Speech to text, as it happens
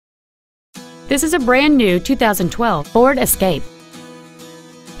This is a brand new 2012 Ford Escape.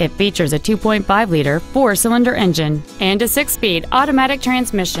 It features a 2.5-liter four-cylinder engine and a 6-speed automatic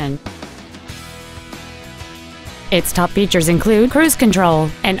transmission. Its top features include cruise control,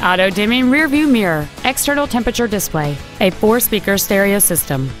 an auto-dimming rearview mirror, external temperature display, a 4-speaker stereo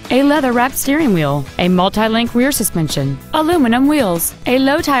system, a leather-wrapped steering wheel, a multi-link rear suspension, aluminum wheels, a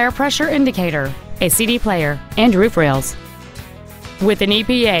low tire pressure indicator, a CD player, and roof rails. With an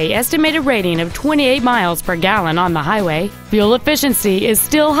EPA estimated rating of 28 miles per gallon on the highway, fuel efficiency is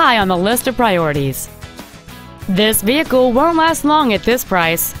still high on the list of priorities. This vehicle won't last long at this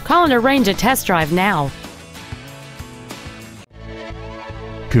price. Call and arrange a test drive now.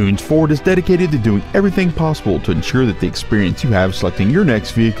 Koons Ford is dedicated to doing everything possible to ensure that the experience you have selecting your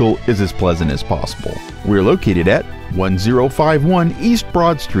next vehicle is as pleasant as possible. We're located at 1051 East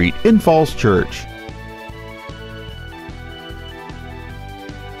Broad Street in Falls Church.